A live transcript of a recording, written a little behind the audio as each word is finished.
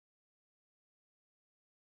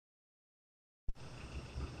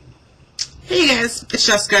Hey guys, it's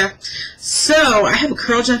Jessica. So, I have a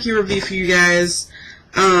Curl Junkie review for you guys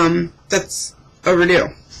that's overdue.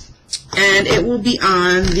 And it will be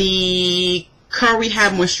on the Curl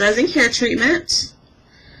Rehab Moisturizing Hair Treatment.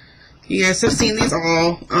 You guys have seen these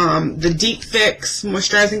all. The Deep Fix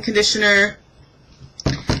Moisturizing Conditioner.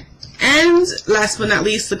 And last but not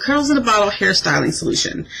least, the Curls in a Bottle Hair Styling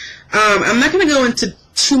Solution. I'm not going to go into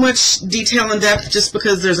too much detail and depth just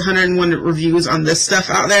because there's 101 reviews on this stuff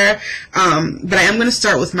out there. But I am going to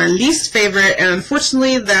start with my least favorite, and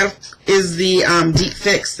unfortunately that is the Deep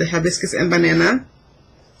Fix, the Hibiscus and Banana.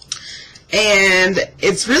 And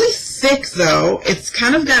it's really thick though. It's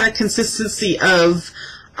kind of got a consistency of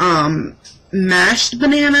mashed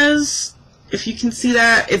bananas, if you can see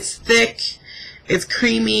that. It's thick, it's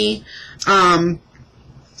creamy.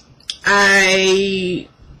 I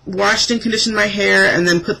washed and conditioned my hair and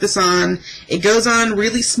then put this on. It goes on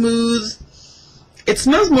really smooth. It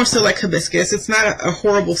smells more so like hibiscus. It's not a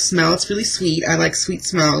horrible smell. It's really sweet. I like sweet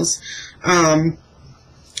smells.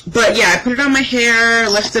 But yeah, I put it on my hair,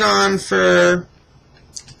 left it on for,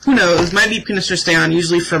 who knows, my deep conditioners stay on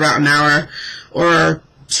usually for about an hour or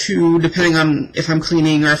two, depending on if I'm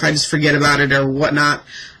cleaning or if I just forget about it or whatnot.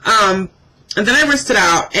 And then I rinsed it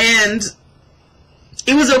out, and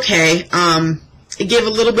it was okay. It gave a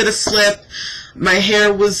little bit of slip. My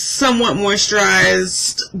hair was somewhat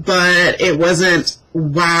moisturized, but it wasn't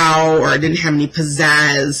wow, or it didn't have any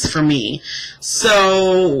pizzazz for me.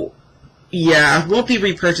 So, yeah, won't be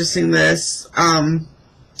repurchasing this.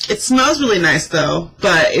 It smells really nice though,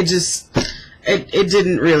 but it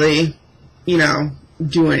didn't really, you know,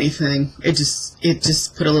 do anything. It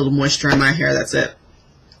just put a little moisture in my hair, that's it.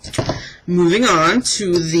 Moving on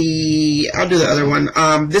to I'll do the other one.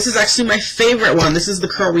 This is actually my favorite one. This is the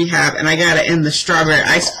Curl Rehab, and I got it in the strawberry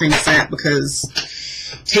ice cream scent because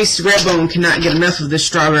Tasty Redbone cannot get enough of this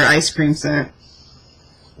strawberry ice cream scent.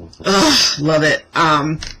 Ugh, love it.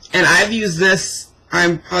 And I've used this.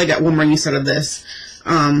 I've probably got one more use out of this.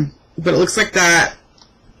 But it looks like that.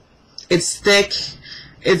 It's thick.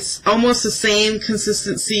 It's almost the same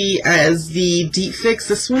consistency as the Deep Fix.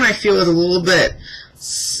 This one I feel is a little bit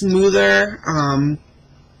smoother.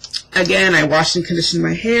 Again, I washed and conditioned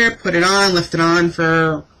my hair, put it on, left it on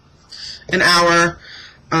for an hour.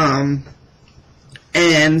 And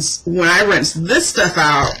when I rinsed this stuff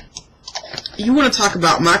out, you want to talk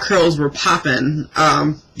about my curls were popping.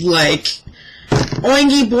 Like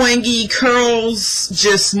oingy boingy curls,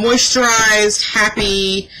 just moisturized,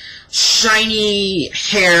 happy, shiny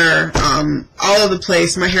hair all over the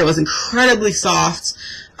place. My hair was incredibly soft.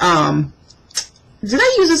 Did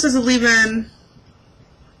I use this as a leave-in?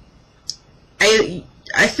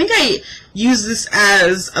 I think I used this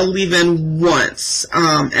as a leave-in once,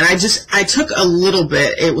 and I took a little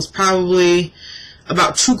bit. It was probably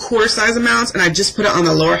about 2 quarter size amounts, and I just put it on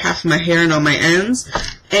the lower half of my hair and on my ends,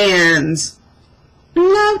 and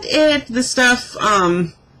loved it. This stuff,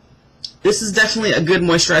 this is definitely a good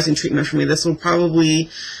moisturizing treatment for me. This will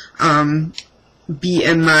probably be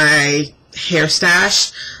in my hair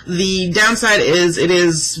stash. The downside is it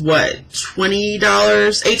is what, $20,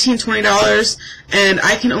 $18-$20, and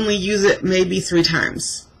I can only use it maybe 3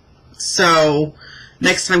 times. So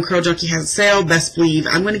next time Curl Junkie has a sale, best believe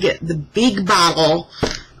I'm going to get the big bottle.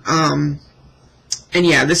 And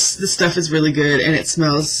yeah, this stuff is really good, and it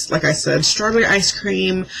smells, like I said, strawberry ice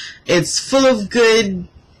cream. It's full of good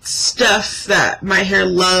stuff that my hair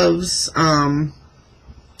loves. And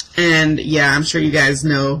yeah, I'm sure you guys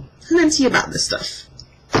know plenty about this stuff.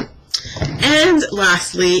 And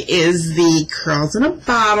lastly is the Curls in a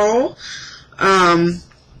Bottle. And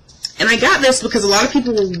I got this because a lot of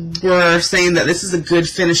people were saying that this is a good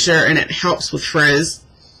finisher and it helps with frizz.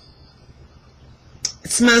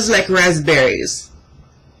 It smells like raspberries.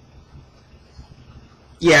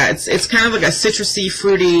 Yeah, it's kind of like a citrusy,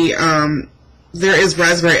 fruity, there is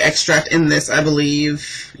raspberry extract in this, I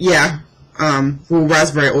believe. Yeah, well,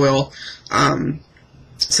 raspberry oil.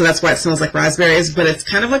 So that's why it smells like raspberries, but it's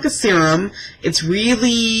kind of like a serum. It's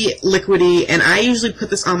really liquidy, and I usually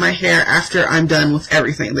put this on my hair after I'm done with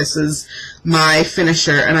everything. This is my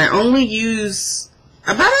finisher, and I only use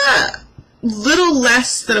about a little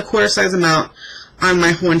less than a quarter size amount on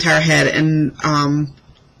my whole entire head. And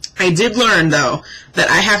I did learn, though, that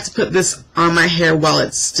I have to put this on my hair while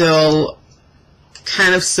it's still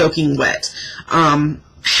kind of soaking wet.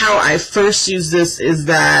 How I first use this is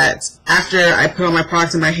that after I put all my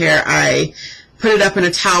products in my hair, I put it up in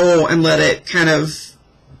a towel and let it kind of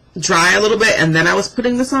dry a little bit, and then I was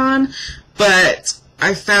putting this on. But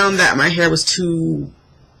I found that my hair was too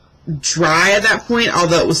dry at that point,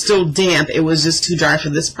 although it was still damp. It was just too dry for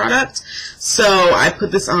this product. So I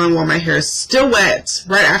put this on while my hair is still wet,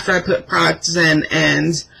 right after I put products in,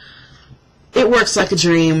 and it works like a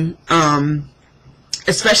dream,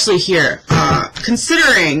 especially here.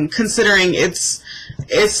 Considering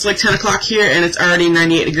it's like 10 o'clock here and it's already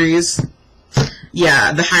 98 degrees.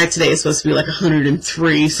 Yeah, the high today is supposed to be like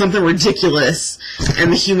 103, something ridiculous,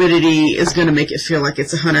 and the humidity is going to make it feel like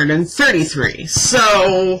it's 133.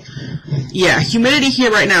 So, yeah, humidity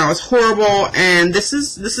here right now is horrible, and this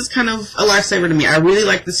is kind of a lifesaver to me. I really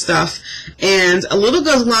like this stuff, and a little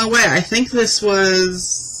goes a long way. I think this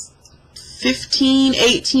was $15,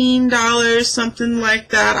 $18, something like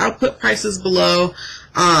that. I'll put prices below,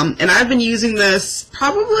 and I've been using this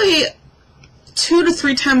probably 2 to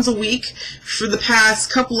 3 times a week for the past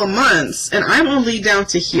couple of months, and I'm only down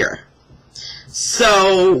to here.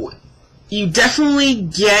 So you definitely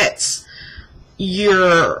get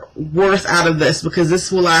your worth out of this, because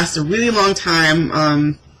this will last a really long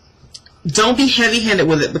time. Don't be heavy-handed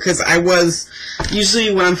with it, because I was,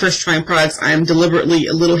 usually when I'm first trying products, I'm deliberately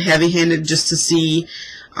a little heavy-handed just to see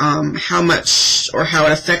how much or how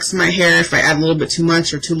it affects my hair, if I add a little bit too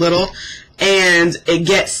much or too little. And it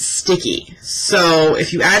gets sticky. So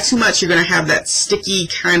if you add too much, you're going to have that sticky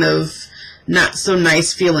kind of not so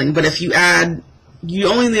nice feeling. But if you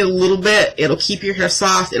only need a little bit, it'll keep your hair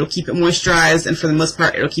soft, it'll keep it moisturized, and for the most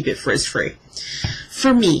part, it'll keep it frizz-free.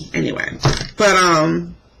 For me, anyway. But,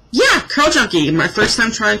 yeah, Curl Junkie. My first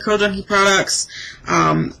time trying Curl Junkie products.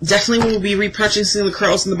 Definitely will be repurchasing the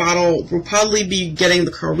curls in the bottle. We'll probably be getting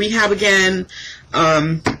the Curl Rehab again.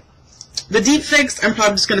 The Deep Fix, I'm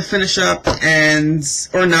probably just going to finish up,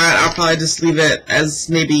 or not, I'll probably just leave it as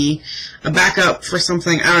maybe a backup for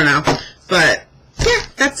something, I don't know. But, yeah,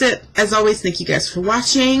 that's it. As always, thank you guys for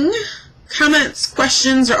watching. Comments,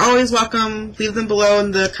 questions are always welcome. Leave them below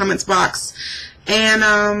in the comments box. And,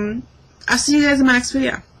 I'll see you guys in my next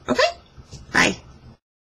video. Okay?